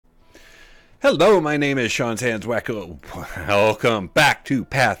Hello, my name is Sean Sandswacko. Welcome back to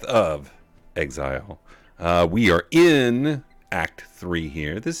Path of Exile. We are in Act 3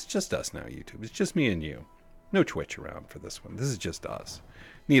 here. This is just us now, YouTube. It's just me and you. No Twitch around for this one. This is just us.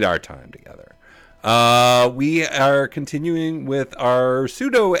 Need our time together. We are continuing with our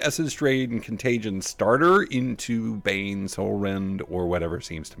pseudo Essence Drain Contagion starter into Bane Soulrend, or whatever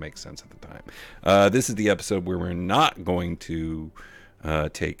seems to make sense at the time. This is the episode where we're not going to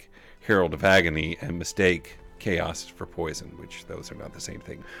take Herald of Agony and mistake Chaos for Poison, which those are not the same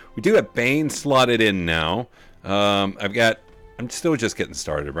thing. We do have Bane slotted in now. I'm still just getting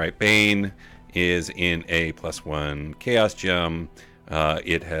started, right? Bane is in a +1 Chaos gem.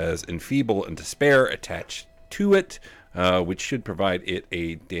 It has Enfeeble and Despair attached to it, which should provide it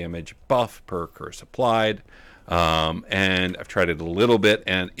a damage buff per curse applied. And I've tried it a little bit,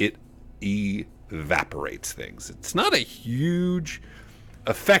 and it evaporates things. It's not a huge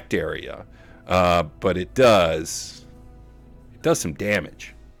effect area, but it does some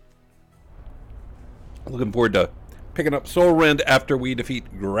damage. Looking forward to picking up Soulrend after we defeat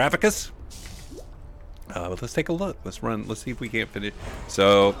Gravicus. But let's take a look. Let's see if we can't finish.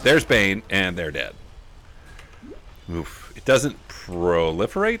 So there's Bane, and they're dead. Oof. It doesn't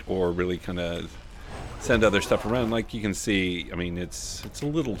proliferate or really kind of send other stuff around. Like you can see, I mean, it's a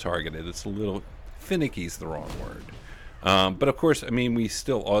little targeted. It's a little finicky's the wrong word. But of course, I mean, we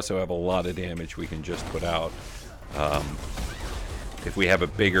still also have a lot of damage we can just put out. If we have a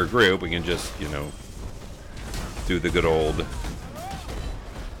bigger group, we can just, do the good old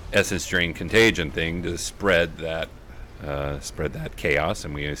Essence Drain Contagion thing to spread that chaos,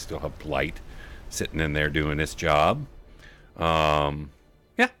 and we still have Blight sitting in there doing its job.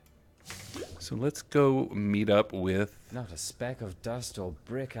 Yeah. So let's go meet up with... Not a speck of dust or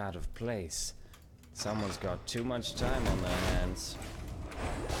brick out of place. Someone's got too much time on their hands.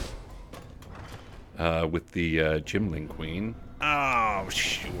 With the Gimling Queen. Oh,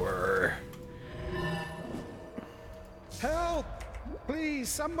 sure. Help! Please,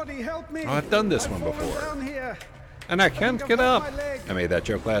 somebody help me! Oh, I've done this one before. Down here. And I can't get up. I made that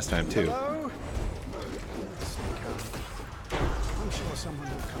joke last time, too. Hello? I'm sure someone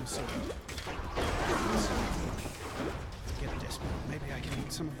will come soon. Get desperate. Maybe I can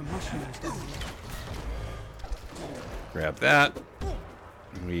eat some of the mushrooms down here. Grab that.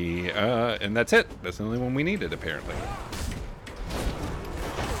 And that's it. That's the only one we needed, apparently.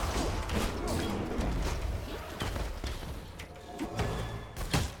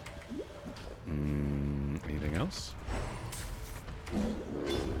 Anything else?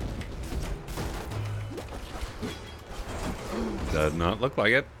 Does not look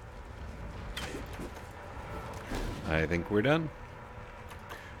like it. I think we're done.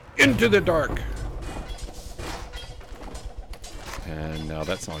 Into the dark! And now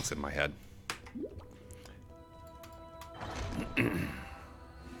that song's in my head.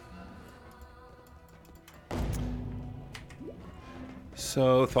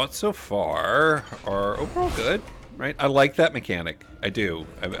 So, thoughts so far are overall good, right? I like that mechanic. I do.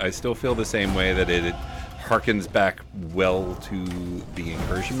 I still feel the same way that it harkens back well to the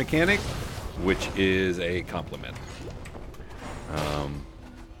incursion mechanic, which is a compliment.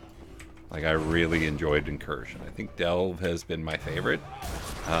 Like, I really enjoyed Incursion. I think Delve has been my favorite.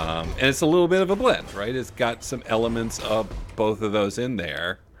 And it's a little bit of a blend, right? It's got some elements of both of those in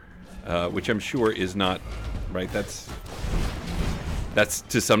there, which I'm sure is not, right? That's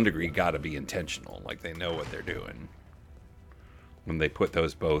to some degree got to be intentional. Like, they know what they're doing when they put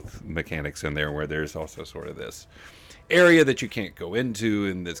those both mechanics in there, where there's also sort of this area that you can't go into,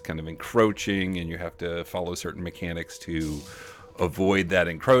 and that's kind of encroaching, and you have to follow certain mechanics to avoid that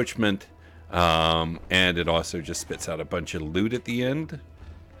encroachment. And it also just spits out a bunch of loot at the end.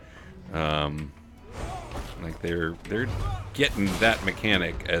 Like they're getting that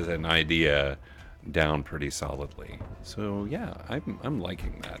mechanic as an idea down pretty solidly. So yeah, I'm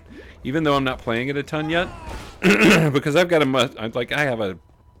liking that. Even though I'm not playing it a ton yet, because I've got I'm a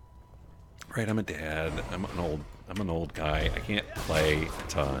dad. I'm an old guy. I can't play a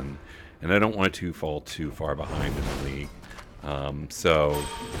ton, and I don't want to fall too far behind in the league.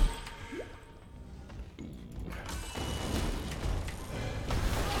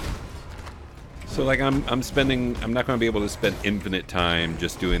 So like I'm not going to be able to spend infinite time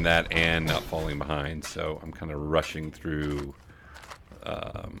just doing that and not falling behind. So I'm kind of rushing through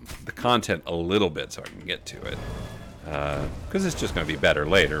the content a little bit so I can get to it. Because it's just going to be better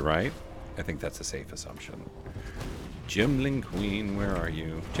later, right? I think that's a safe assumption. Gimling Queen, where are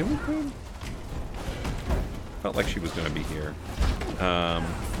you? Gimling Queen? Felt like she was going to be here.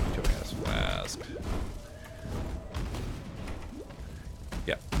 Joe has Flask.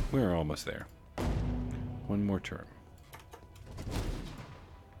 Yeah. We're almost there. One more turn.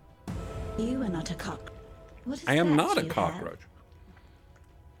 You are not a cock. What is I am that not a you cockroach.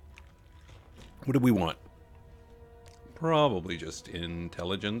 What do we want? Probably just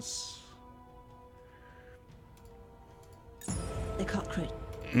intelligence. have? The cockroach.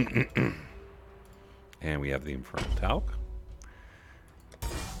 And we have the Infernal Talc.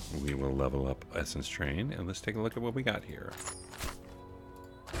 We will level up Essence Drain, and let's take a look at what we got here.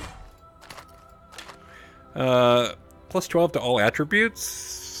 Plus 12 to all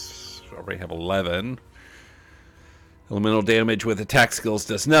attributes. Already have 11. Elemental damage with attack skills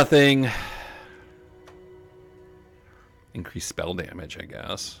does nothing. Increased spell damage, I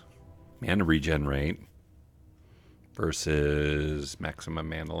guess. Mana regen rate. Versus maximum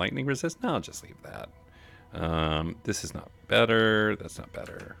mana lightning resist. No, I'll just leave that. This is not better. That's not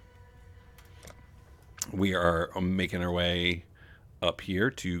better. We are making our way up here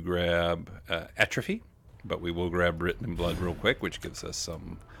to grab Atrophy. But we will grab Written in Blood real quick, which gives us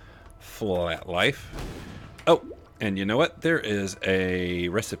some flat life. Oh, and you know what? There is a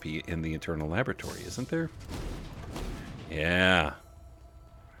recipe in the Eternal Laboratory, isn't there? Yeah.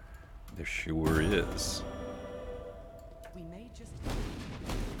 There sure is. We may just...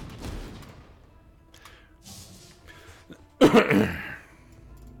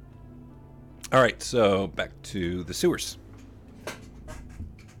 All right, so back to the sewers.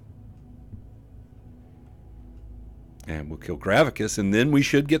 And we'll kill Gravicus, and then we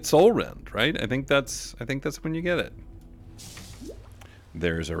should get Soulrend, right? I think that's when you get it.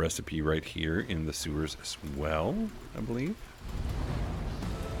 There's a recipe right here in the sewers as well, I believe.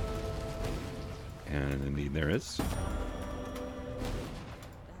 And indeed there is.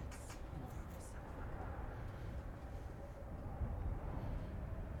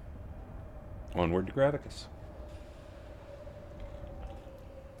 Onward to Gravicus.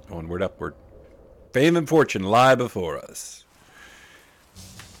 Onward, upward. Fame and fortune lie before us.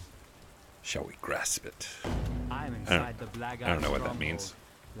 Shall we grasp it? I'm inside the black I don't know what that means.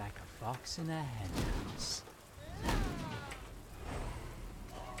 Like a fox in a henhouse.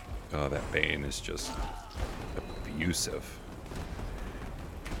 Oh, that Bane is just abusive.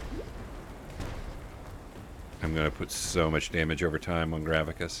 I'm going to put so much damage over time on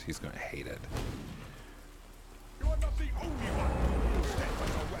Gravicus. He's going to hate it. You are not the only one who stands as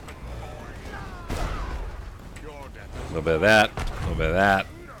a weapon. Your death A little bit of that. A little bit of that.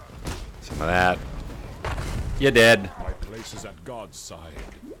 Some of that. You're dead. My place is at God's side.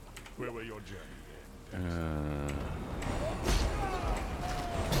 Where will your journey end?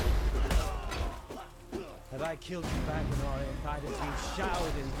 Had I killed you back in Orient, I'd have been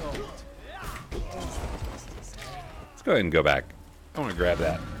showered in gold. Let's go ahead and go back. I want to grab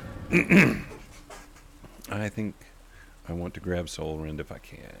that. I think I want to grab Soulrend if I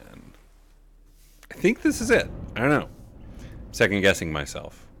can. I think this is it. I don't know. Second guessing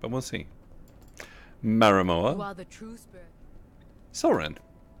myself, but we'll see. Marimoa. While the true spirit. Soulrend.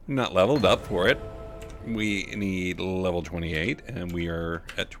 Not leveled up for it. We need level 28, and we are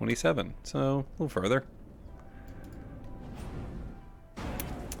at 27, so a little further.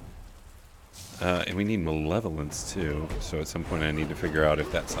 And we need malevolence too, so at some point I need to figure out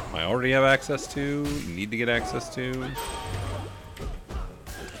if that's something I already have access to, need to get access to.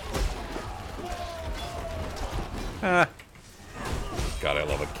 Ah. God, I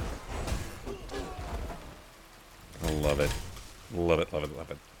love it. I love it. Love it, love it, love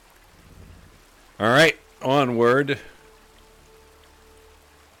it. Alright, onward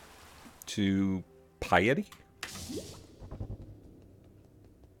to Piety.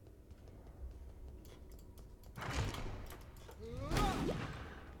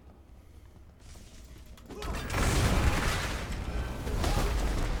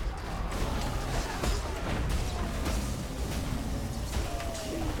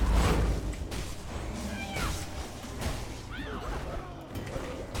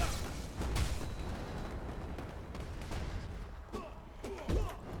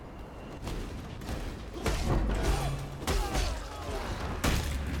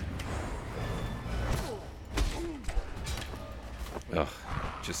 Ugh,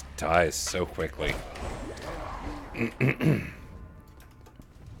 just dies so quickly.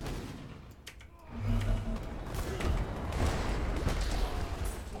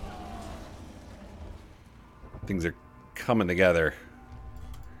 Things are coming together.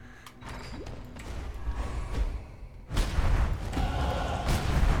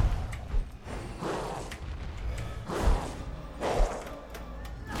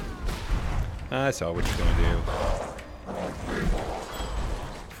 I saw what you're gonna do.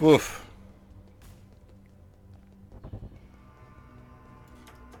 Oof.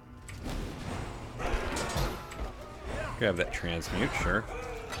 Grab that transmute, sure.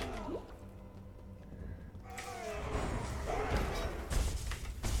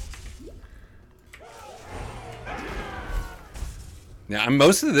 Now,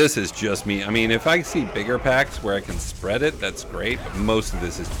 most of this is just me. I mean, if I see bigger packs where I can spread it, that's great. But most of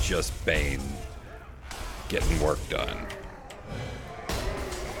this is just Bane getting work done.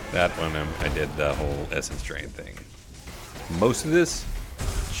 That one, I did the whole Essence Drain thing. Most of this,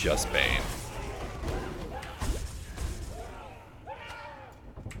 just Bane.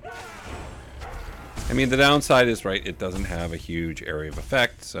 I mean, the downside is, right, it doesn't have a huge area of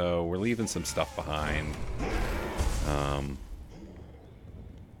effect, so we're leaving some stuff behind.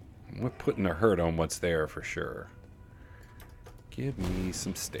 We're putting a hurt on what's there for sure. Give me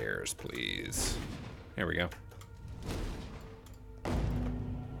some stairs, please. There we go.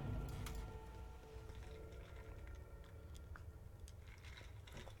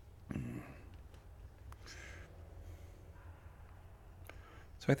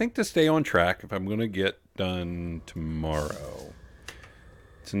 So I think to stay on track, if I'm going to get done tomorrow,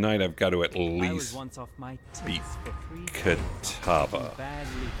 tonight I've got to at least beat Katava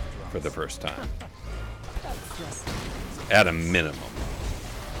for the first time. At a minimum.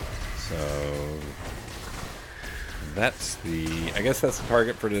 So that's the, I guess that's the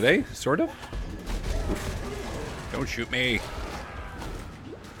target for today, sort of. Oof. Don't shoot me.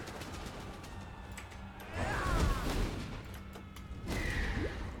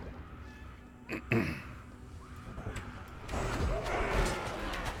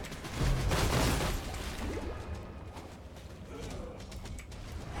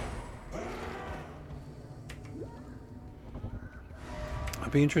 I'll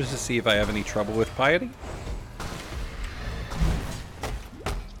be interested to see if I have any trouble with piety.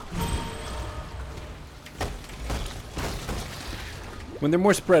 When they're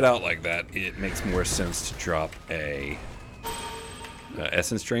more spread out like that, it makes more sense to drop a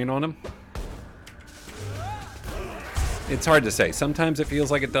Essence Drain on them. It's hard to say. Sometimes it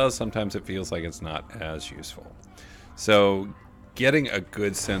feels like it does, sometimes it feels like it's not as useful. So getting a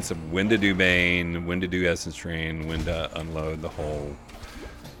good sense of when to do Bane, when to do Essence Drain, when to unload the whole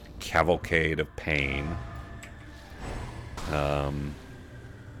cavalcade of pain.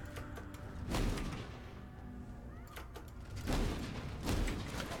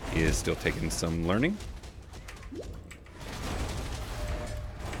 Is still taking some learning.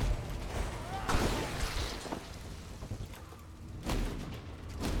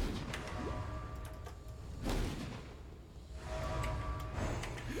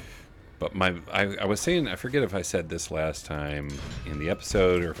 But I was saying, I forget if I said this last time in the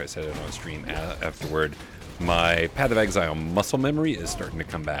episode or if I said it on stream afterward, my Path of Exile muscle memory is starting to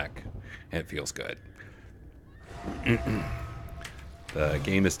come back, and it feels good. The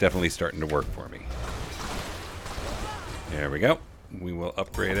game is definitely starting to work for me. There we go. We will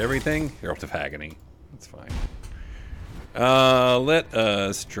upgrade everything. Herald of Agony. That's fine. Let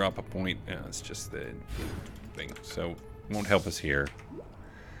us drop a point. Yeah, it's just the thing, so won't help us here.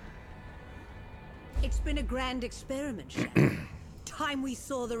 It's been a grand experiment, Chef. Time we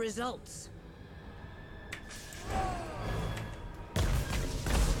saw the results.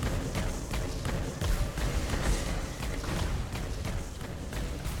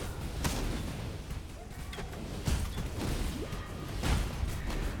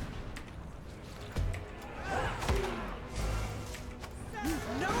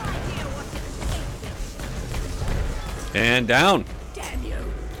 And down. Damn you.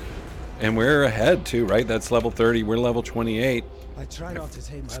 And we're ahead too, right? That's level 30. We're level 28. I try not to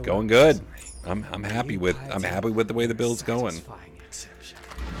take my It's going good. I'm happy with the way the build's going.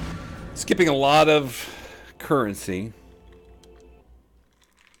 Skipping a lot of currency.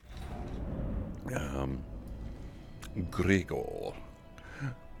 Gregor.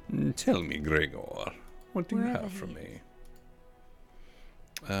 Tell me, Gregor, what do you Where are have for they? me?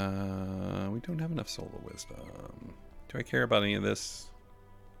 We don't have enough solar wisdom. Do I care about any of this?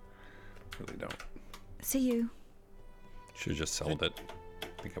 Really don't. See you. Should have just sold it.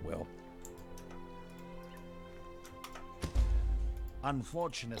 I think I will.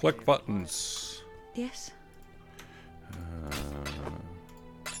 Unfortunately. Click buttons. Yes.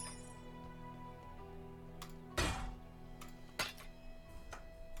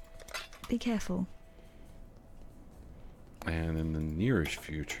 Be careful. And in the nearest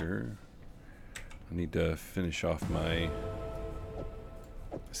future, I need to finish off my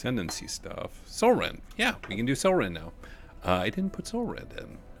Ascendancy stuff. Soulrend. Yeah, we can do Soulrend now. I didn't put Soulrend in.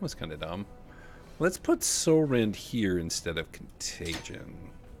 That was kind of dumb. Let's put Soulrend here instead of Contagion.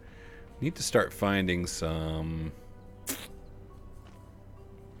 Need to start finding some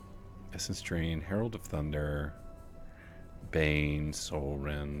Essence Drain, Herald of Thunder. Bane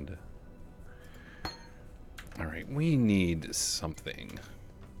Soulrend. Alright, we need something.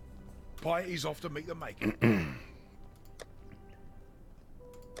 Party's off to meet the maker.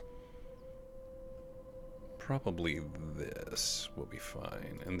 Probably this will be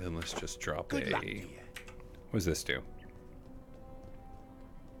fine. And then let's just drop Good luck to a... you. What does this do?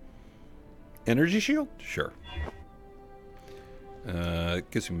 Energy shield? Sure.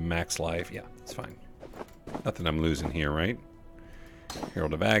 It gives me max life. Yeah, it's fine. Nothing I'm losing here, right?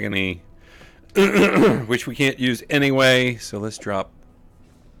 Herald of Agony. Which we can't use anyway. So let's drop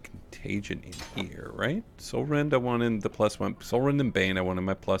Contagion in here, right? Soulrend I want in the +1. Soulrend and Bane I want in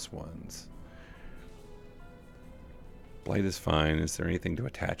my +1s. Blight is fine. Is there anything to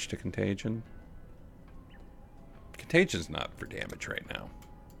attach to Contagion? Contagion's not for damage right now.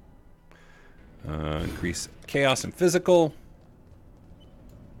 Increase Chaos and Physical.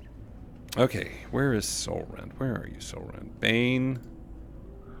 Okay, where is Soulrend? Where are you, Soulrend? Bane.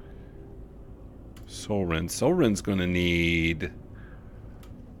 Soulrend. Soulrend's going to need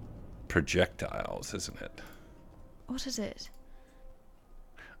projectiles, isn't it? What is it?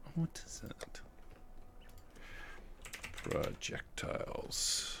 What is it?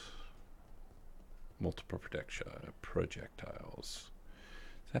 Projectiles. Multiple projectiles.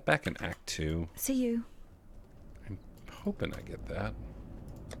 Is that back in Act 2? See you. I'm hoping I get that.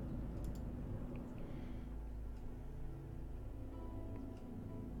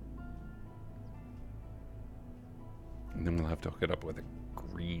 And then we'll have to hook it up with a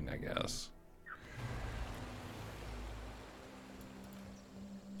green, I guess.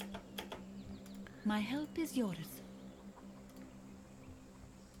 My help is yours.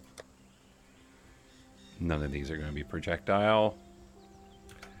 None of these are going to be projectile.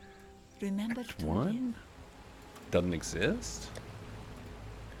 Remember Act to 1? Doesn't exist?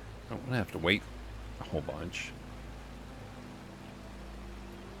 I don't want to have to wait a whole bunch.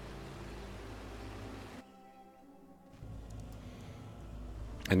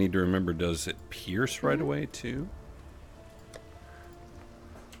 I need to remember, does it pierce right away too?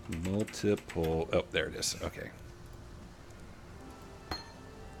 Multiple... Oh, there it is. Okay.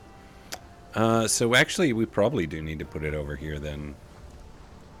 So actually, we probably do need to put it over here then.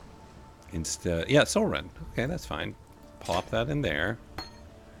 Instead... Yeah, Soulrend. Okay, that's fine. Pop that in there.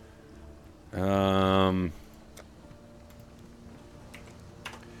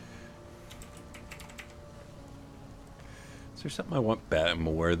 Is there something I want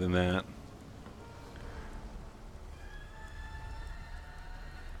more than that?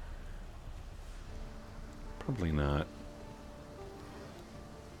 Probably not.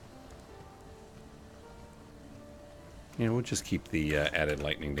 Yeah, we'll just keep the added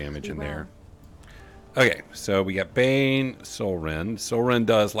lightning damage in there. Okay, so we got Bane, Soulrend. Soulrend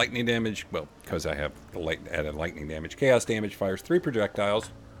does lightning damage, well, because I have the added lightning damage. Chaos damage, fires 3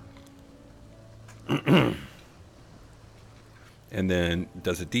 projectiles. And then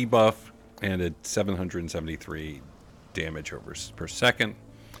does a debuff and a 773 damage per second.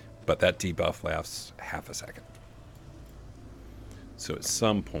 But that debuff lasts half a second. So at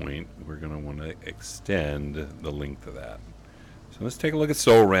some point, we're going to want to extend the length of that. So let's take a look at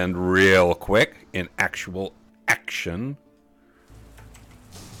Soulrend real quick in actual action.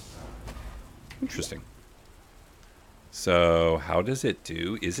 Interesting. So how does it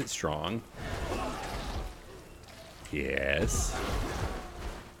do? Is it strong? Yes.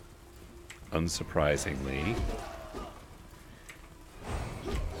 Unsurprisingly.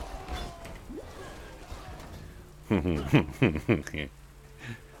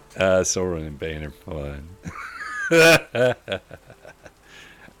 Soulrend and Bane are fun.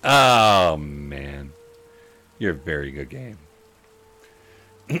 Oh, man. You're a very good game.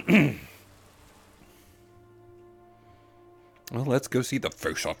 Well, let's go see the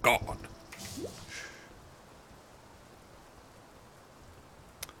face of God.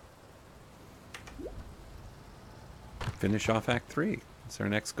 Finish off Act 3. That's our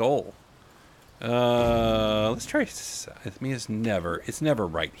next goal. Let's try. I mean, it's never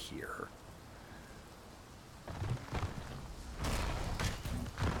right here.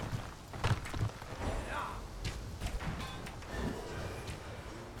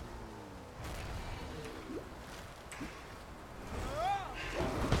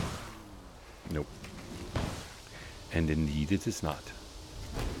 Nope. And indeed, it is not.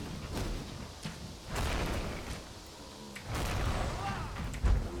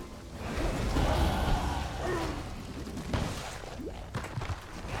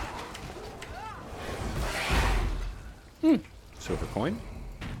 Silver coin.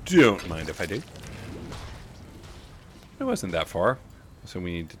 Don't mind if I do. It wasn't that far. So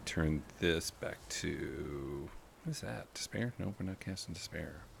we need to turn this back to What is that? Despair? No, we're not casting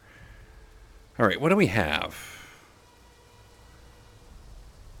Despair. All right, what do we have?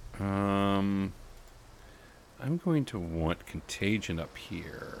 I'm going to want Contagion up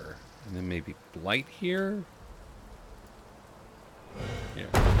here. And then maybe Blight here? Yeah.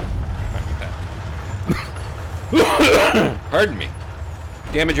 That. Pardon me.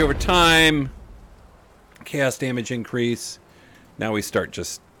 Damage over time. Chaos damage increase. Now we start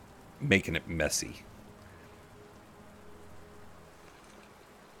just making it messy.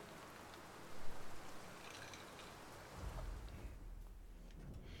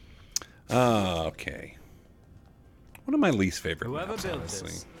 Okay. One of my least favorite Whoever maps, built honestly.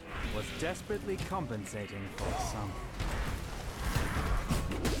 this was desperately compensating for some.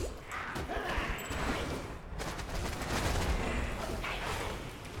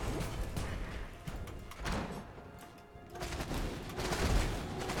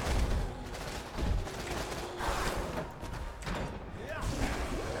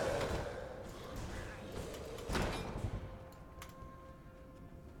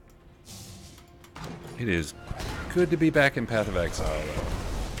 It is good to be back in Path of Exile, though.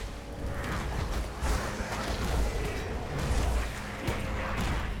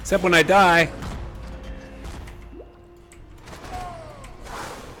 Except when I die.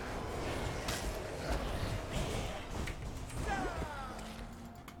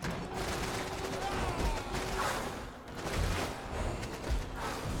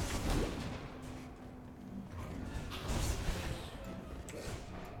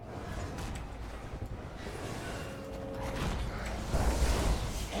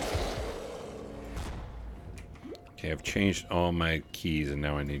 Okay, I've changed all my keys, and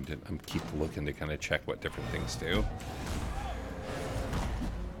now I need to. I'm keep looking to kind of check what different things do.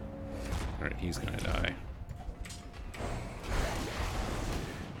 All right, he's gonna die.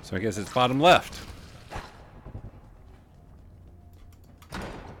 So I guess it's bottom left. Oh,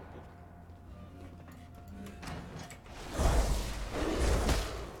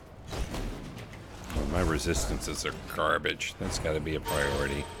 my resistances are garbage. That's got to be a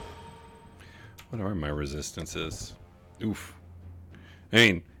priority. What are my resistances? Oof. I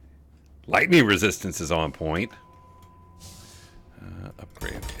mean, lightning resistance is on point.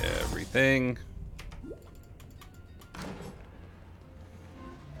 Upgrade everything.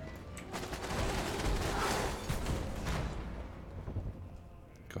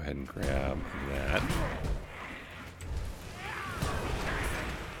 Go ahead and grab that.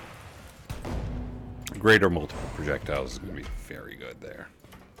 Greater multiple projectiles is going to be very good there.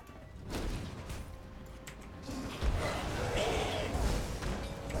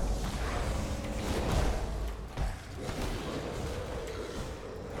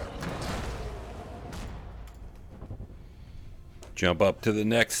 Jump up to the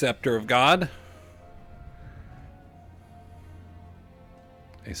next Scepter of God.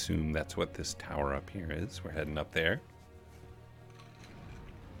 I assume that's what this tower up here is. We're heading up there.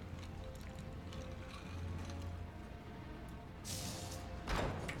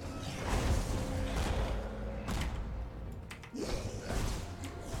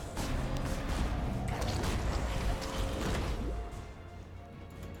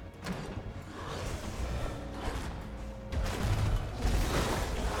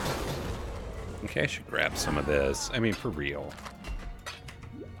 Okay, I should grab some of this. I mean, for real.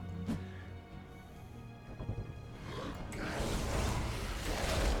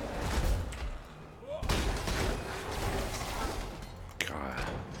 God.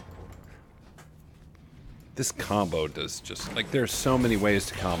 This combo does just... Like, there's so many ways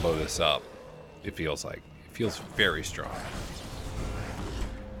to combo this up. It feels like. It feels very strong.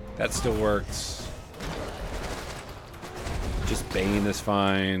 That still works. Just Bane is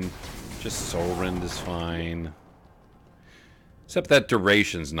fine. Just Soulrend is fine. Except that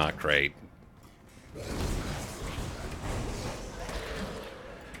duration's not great.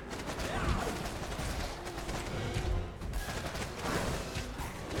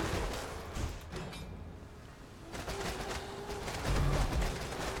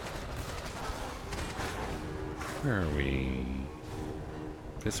 Where are we?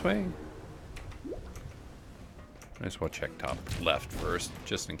 This way? Might as well check top left first,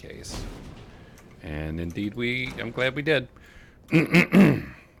 just in case. And indeed I'm glad we did. A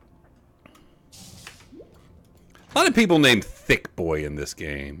lot of people named Thick Boy in this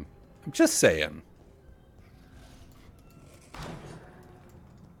game. I'm just saying.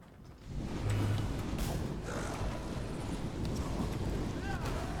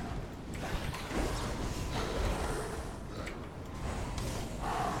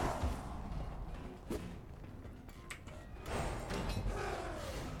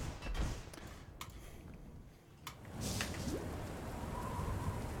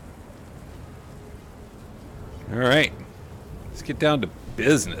 Alright. Let's get down to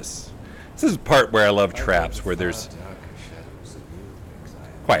business. This is the part where I love traps, where there's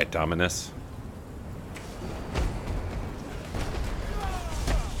quiet, Dominus.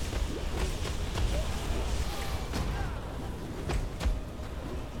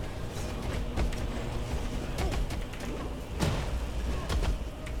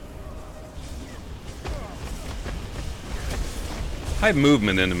 High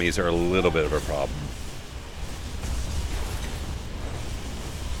movement enemies are a little bit of a problem.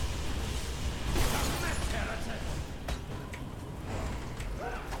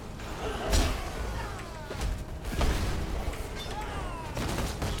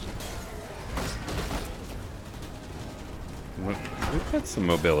 We've got some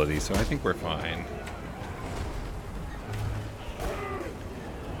mobility, so I think we're fine.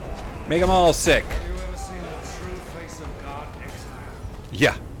 Make them all sick.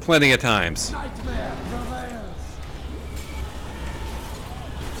 Yeah, plenty of times.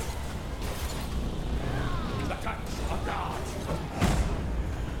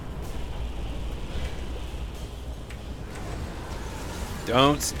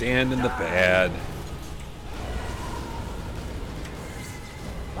 Don't stand in the bad.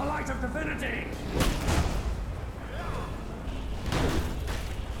 The light of divinity!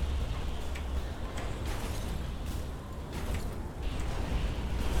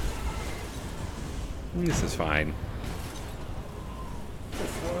 This is fine.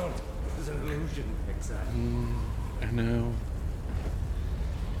 This world is an illusion, Exile. I know.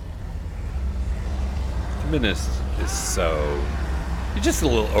 Dominus is so... You're just a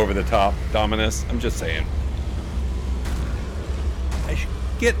little over the top, Dominus. I'm just saying. I should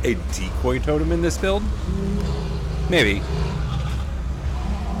get a decoy totem in this build. Maybe.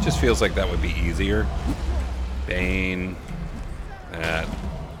 Just feels like that would be easier. Bane. That.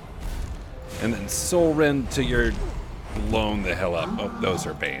 And then Soulrend till you're blown the hell up. Oh, those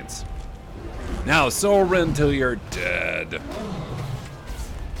are Banes. Now Soulrend till you're dead.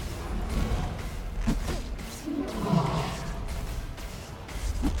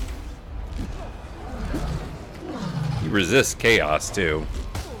 You resist chaos too.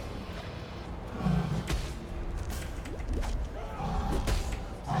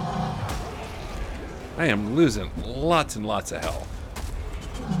 I am losing lots and lots of health.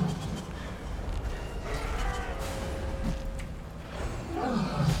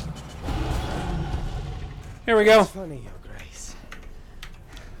 Here we go. Funny, Your Grace.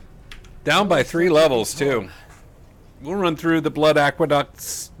 Down by 3 levels, too. We'll run through the blood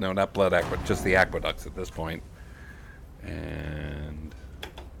aqueducts. No, not blood aqueducts, just the aqueducts at this point. And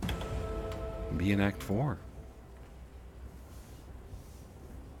be in Act 4.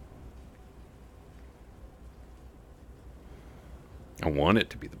 I want it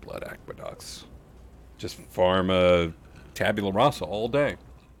to be the blood aqueducts. Just farm a tabula rasa all day.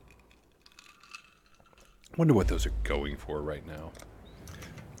 Wonder what those are going for right now.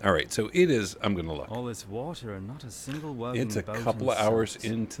 All right, so it is. I'm gonna look. All this water and not a single working It's a boat couple in of hours sight.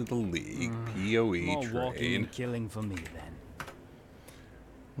 into the league. PoE More walking trade. and killing for me then.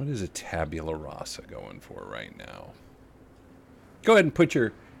 What is a tabula rasa going for right now? Go ahead and put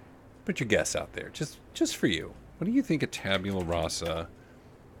your guess out there, just for you. What do you think a tabula rasa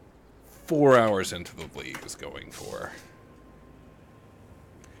 4 hours into the league is going for?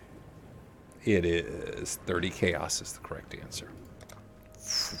 It is 30 chaos is the correct answer.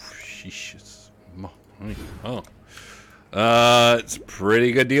 Sheesh. Oh. It's a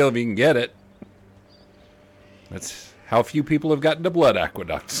pretty good deal if you can get it. That's how few people have gotten to Blood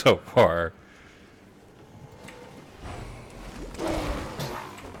Aqueduct so far.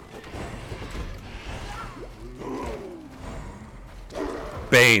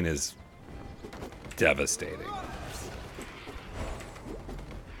 Bane is devastating.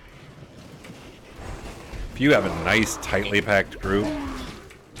 If you have a nice, tightly packed group,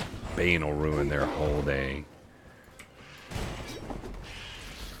 Bane will ruin their whole day.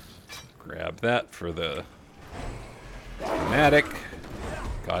 Grab that for the dramatic.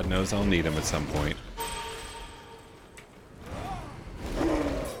 God knows I'll need him at some point.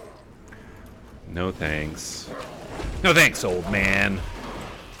 No thanks. No thanks, old man.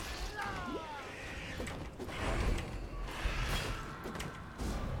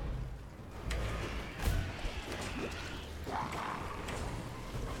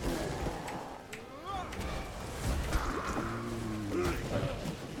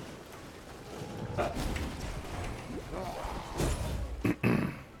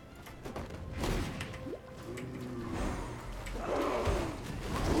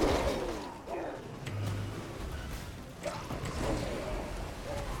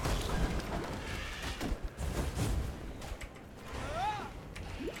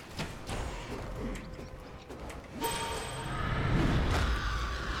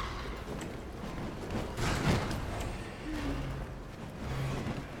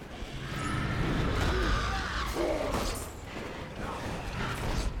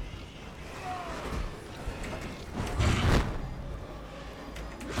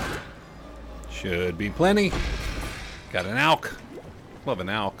 Should be plenty. Got an alk. Love an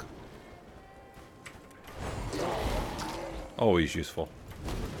alk. Always useful.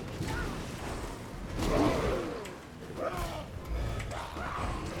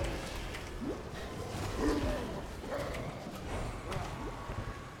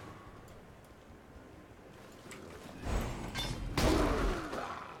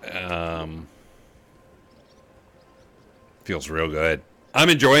 Feels real good. I'm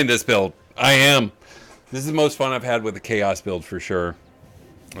enjoying this build. I am. This is the most fun I've had with the Chaos build for sure.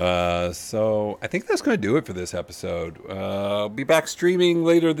 So I think that's going to do it for this episode. I'll be back streaming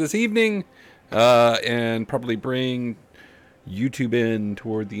later this evening and probably bring YouTube in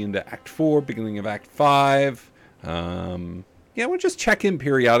toward the end of Act 4, beginning of Act 5. Yeah, we'll just check in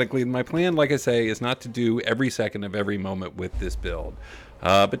periodically. My plan, like I say, is not to do every second of every moment with this build,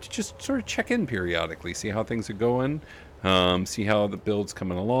 but to just sort of check in periodically, see how things are going, see how the build's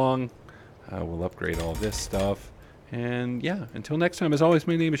coming along. We'll upgrade all this stuff. And yeah, until next time, as always,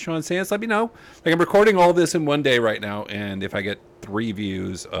 my name is Sean Sands. Let me know. Like, I'm recording all this in one day right now, and if I get 3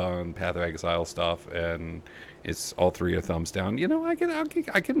 views on Path of Exile stuff, and it's all 3 are thumbs down, you know, I can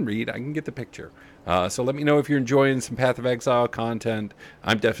read. I can get the picture. So let me know if you're enjoying some Path of Exile content.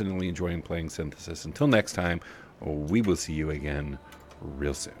 I'm definitely enjoying playing Synthesis. Until next time, we will see you again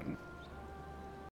real soon.